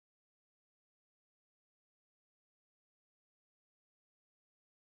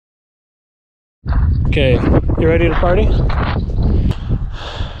Okay, you ready to party?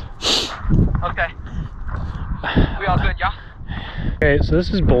 Okay. We all good, yeah? Okay, so this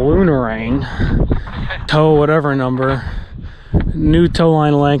is Balloonerang. Okay. Tow whatever number. New tow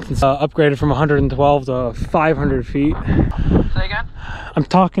line length, upgraded from 112 to 500 feet. Say again? I'm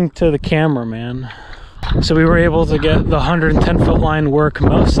talking to the camera, man. So we were able to get the 110 foot line work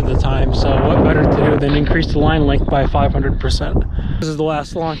most of the time, so what better to do than increase the line length by 500%. This is the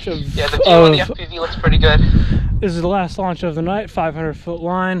last launch of... Yeah, the view on the FPV looks pretty good. This is the last launch of the night, 500 foot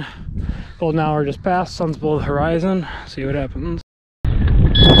line. Golden hour just passed, sun's below the horizon. See what happens.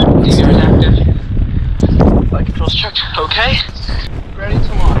 DVR is active. Flight controls checked. Okay. Ready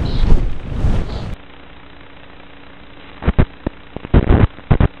to launch.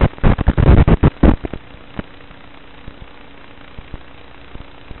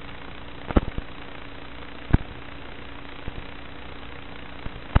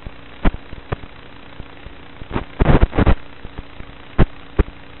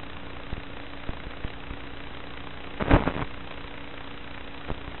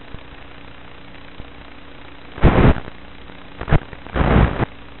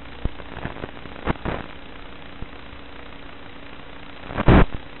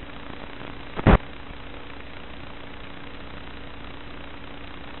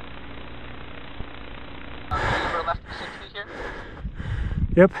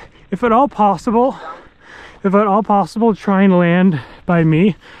 Yep, if at all possible, try and land by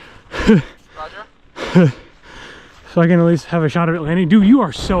me. Roger. So I can at least have a shot of it landing. Dude, you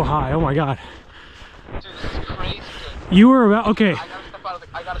are so high, oh my god. Dude, this is crazy good. You were about, okay.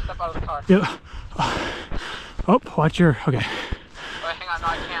 I gotta step out of the car. Yep. Oh, watch your, okay. Wait, hang on, no,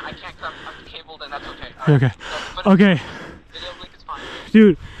 I can't because I'm cabled and that's okay. All right. Okay, So, okay. Video link is fine.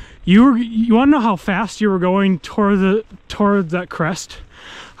 Dude, you wanna know how fast you were going toward that crest?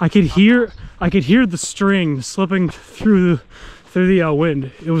 I could hear the string slipping through the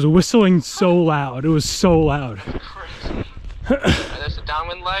wind. It was whistling so loud. It was so loud. Crazy. Right, there's the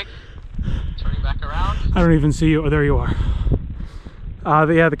downwind leg. Turning back around. I don't even see you. Oh, there you are.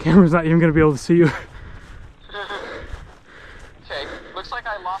 Yeah, the camera's not even gonna be able to see you. Okay, looks like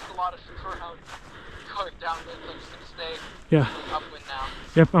I lost a lot of ground going downwind, so I'm just gonna stay Yeah. upwind now.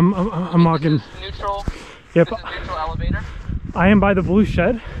 Yep, I'm walking. Neutral. Yep. This is neutral elevator. I am by the blue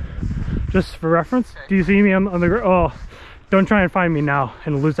shed, just for reference. Okay. Do you see me on the ground? Oh, don't try and find me now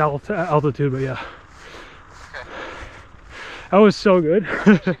and lose altitude, but yeah. Okay. That was so good.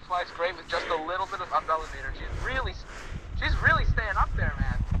 She flies great with just a little bit of elevator. She's really staying up there,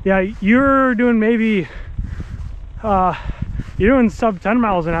 man. Yeah, you're doing maybe, you're doing sub 10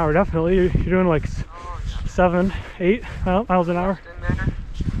 miles an hour, definitely. You're doing like 7, 8 miles an hour. In there.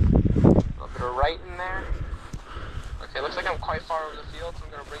 A little bit of right in there. Okay, looks like I'm quite far over the field, so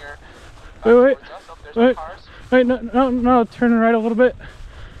I'm gonna bring her back towards us. Oh, there's no cars. Wait, no, turn right a little bit.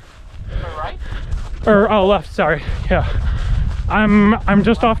 Turn right? Or, oh, left, sorry, yeah. I'm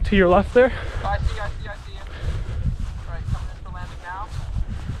just off to your left there. Oh, I see you. Alright, coming in for landing now.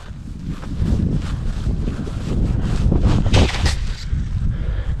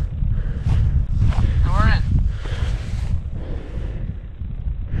 And we're in.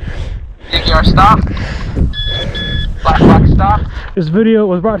 DVR stop. Black box stop. This video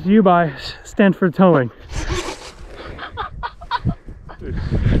was brought to you by Stanford Towing.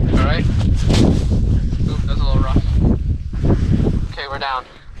 Alright. Oop, that's a little rough. Okay, we're down.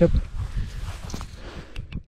 Yep.